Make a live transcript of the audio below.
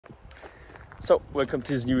So welcome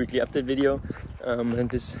to this new weekly update video, and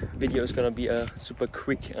this video is gonna be a super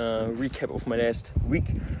quick recap of my last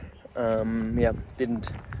week.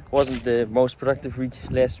 Wasn't the most productive week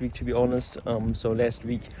last week, to be honest. So last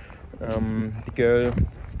week the girl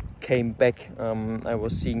came back. I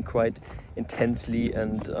was seeing quite intensely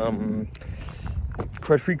and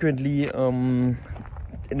quite frequently. In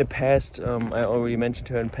the past, I already mentioned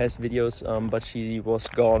her in past videos, but she was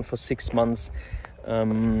gone for 6 months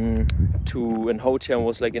to an hotel and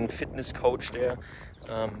was like a fitness coach there.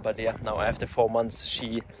 But yeah, now after 4 months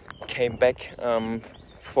she came back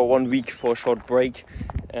for 1 week for a short break,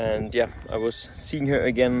 and yeah, I was seeing her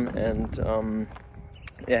again, and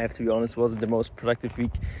yeah, I have to be honest, it wasn't the most productive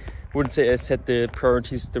week. Wouldn't say I set the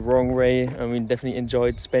priorities the wrong way. I mean, definitely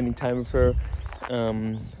enjoyed spending time with her,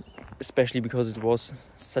 especially because it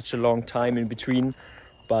was such a long time in between.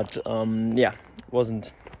 But yeah,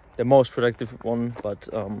 wasn't the most productive one, but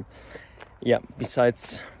yeah,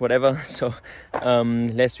 besides whatever. So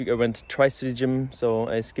last week I went twice to the gym, so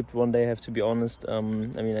I skipped one day, I have to be honest. I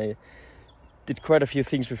mean, I did quite a few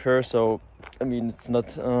things with her, so I mean, it's not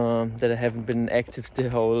that I haven't been active the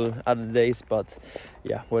whole other days, but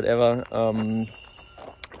yeah, whatever.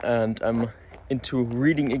 And I'm into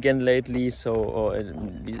reading again lately, so I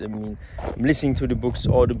mean, I'm listening to the books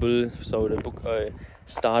Audible. So the book I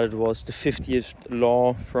started was The 50th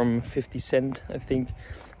Law from 50 Cent, I think,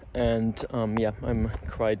 and yeah, I'm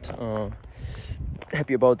quite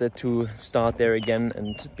happy about that, to start there again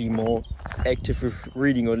and be more active with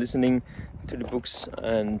reading or listening to the books.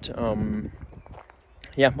 And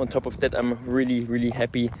yeah, on top of that, I'm really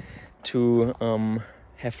happy to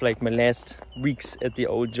have like my last weeks at the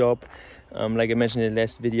old job. Like I mentioned in the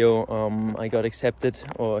last video, I got accepted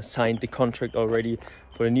or signed the contract already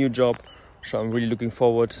for the new job, so I'm really looking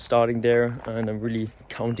forward to starting there, and I'm really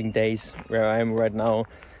counting days where I am right now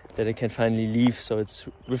that I can finally leave. So it's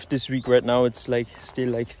with this week right now, it's like still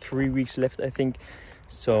like 3 weeks left, I think.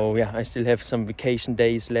 So yeah, I still have some vacation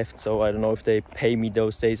days left, so I don't know if they pay me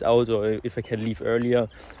those days out or if I can leave earlier.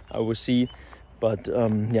 I will see. But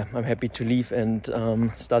yeah, I'm happy to leave and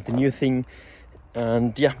start the new thing.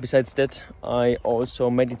 And yeah, besides that, I also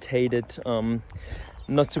meditated,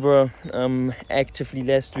 not super actively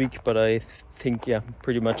last week, but I think, yeah,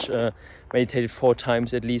 pretty much meditated 4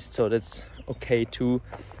 times at least, so that's okay too.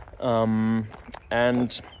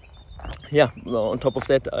 And yeah, well, on top of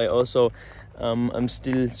that, I also I'm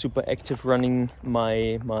still super active running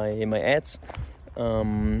my ads,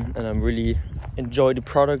 and I'm really enjoy the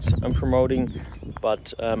product I'm promoting.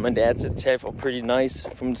 But and the ads itself are pretty nice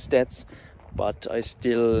from the stats, but I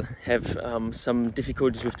still have some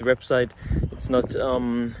difficulties with the website. It's not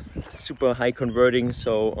super high converting,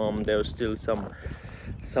 so there are still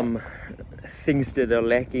some things that are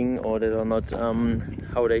lacking or that are not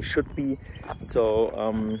how they should be. So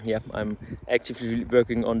yeah, I'm actively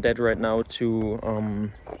working on that right now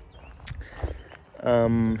to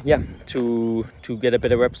yeah, to get a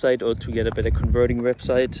better website, or to get a better converting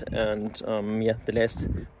website. And yeah, the last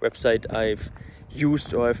website I've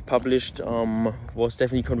used or I've published was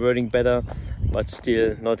definitely converting better, but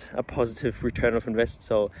still not a positive return of invest.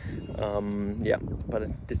 So yeah, but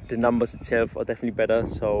the numbers itself are definitely better.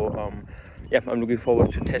 So yeah, I'm looking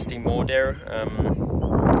forward to testing more there.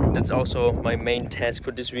 That's also my main task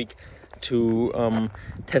for this week, to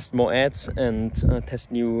test more ads and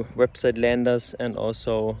test new website landers and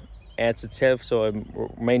also ads itself. So I'm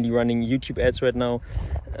mainly running YouTube ads right now,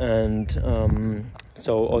 and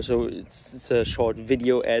so also it's a short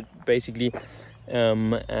video ad basically,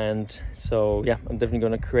 and so yeah, I'm definitely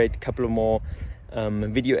gonna create a couple of more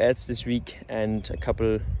video ads this week, and a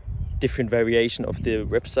couple different variation of the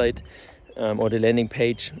website, or the landing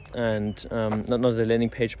page, and not the landing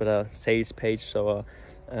page, but a sales page. So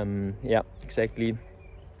yeah, exactly.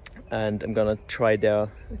 And I'm gonna try there a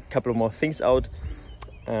couple of more things out,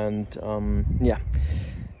 and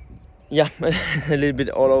yeah, a little bit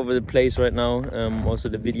all over the place right now. Also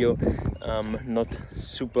the video, not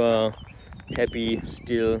super happy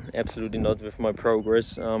still, absolutely not with my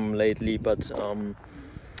progress lately, but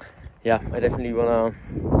yeah, I definitely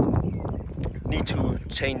need to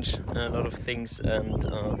change a lot of things. And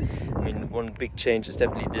I mean, one big change is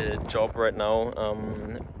definitely the job right now,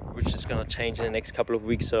 which is gonna change in the next couple of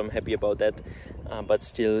weeks, so I'm happy about that. But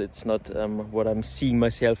still, it's not what I'm seeing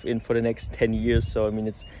myself in for the next 10 years. So I mean,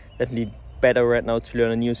 it's definitely better right now to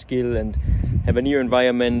learn a new skill and have a new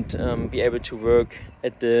environment, be able to work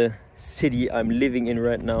at the city I'm living in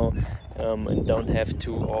right now, and don't have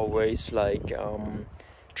to always like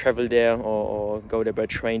travel there or go there by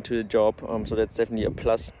train to the job. So that's definitely a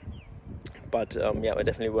plus. But yeah, I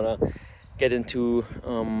definitely want to get into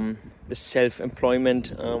the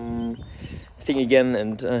self-employment thing again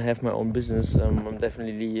and have my own business. I'm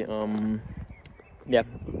definitely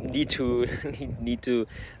need to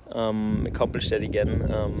accomplish that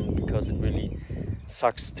again, because it really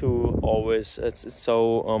sucks to always, it's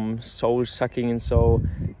so soul sucking and so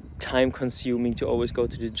time consuming to always go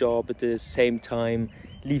to the job at the same time,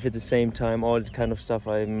 leave at the same time, all that kind of stuff.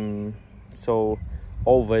 I'm so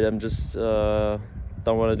over it. I'm just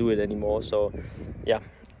don't want to do it anymore. So yeah,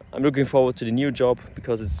 I'm looking forward to the new job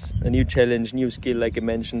because it's a new challenge, new skill, like I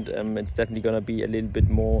mentioned. It's definitely gonna be a little bit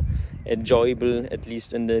more enjoyable, at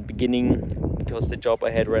least in the beginning, because the job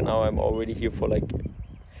I had right now, I'm already here for like,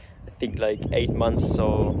 I think like 8 months.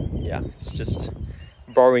 So yeah, it's just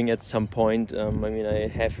boring at some point. I mean, I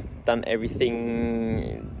have done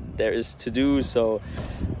everything there is to do, so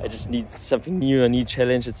I just need something new, a new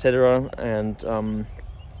challenge, etc. And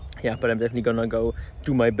yeah, but I'm definitely gonna go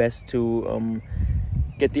do my best to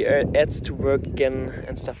get the ads to work again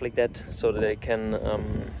and stuff like that, so that I can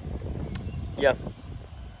yeah,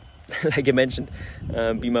 like I mentioned,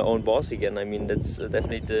 be my own boss again. I mean, that's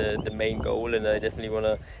definitely the main goal, and I definitely want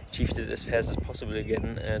to achieve it as fast as possible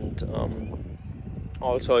again. And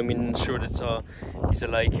also, I mean, sure, these are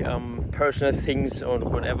like personal things or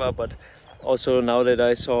whatever, but also now that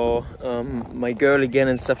I saw my girl again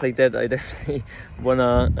and stuff like that, I definitely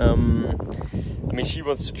wanna I mean, she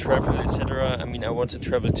wants to travel, etc. I mean, I want to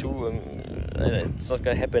travel too. It's not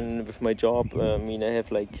gonna happen with my job. I mean, I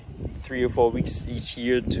have like 3 or 4 weeks each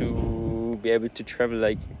year to be able to travel.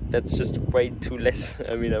 Like, that's just way too less.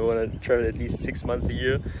 I mean, I want to travel at least 6 months a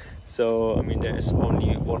year. So I mean, there is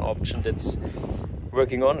only one option, that's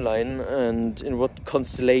working online. And in what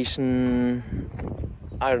constellation,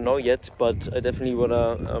 I don't know yet, but I definitely want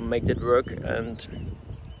to make that work. And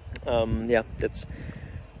yeah, that's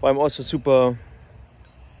why I'm also super,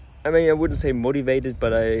 I mean, I wouldn't say motivated,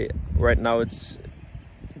 but right now it's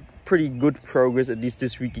pretty good progress, at least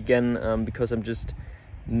this week again, because I'm just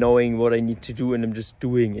knowing what I need to do and I'm just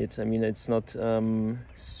doing it. I mean, it's not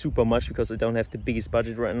super much because I don't have the biggest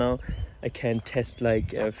budget right now. I can't test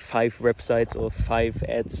like 5 websites or 5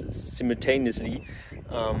 ads simultaneously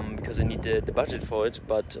because I need the budget for it.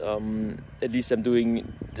 But at least I'm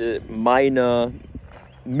doing the minor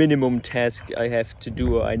minimum task I have to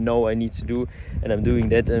do, or I know I need to do, and I'm doing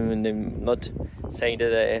that. And I'm not saying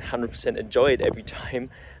that I 100% enjoy it every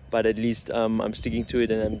time, but at least I'm sticking to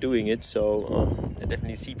it and I'm doing it. So I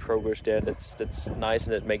definitely see progress there. That's nice,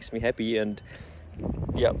 and that makes me happy. And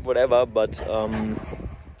yeah, whatever, but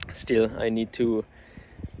still I need to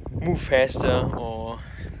move faster or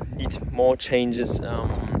need more changes,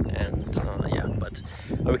 and yeah, but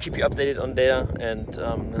I will keep you updated on there. And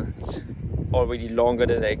it's already longer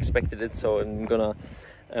than I expected it, so I'm gonna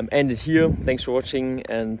end it here. Thanks for watching,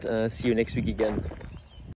 and see you next week again.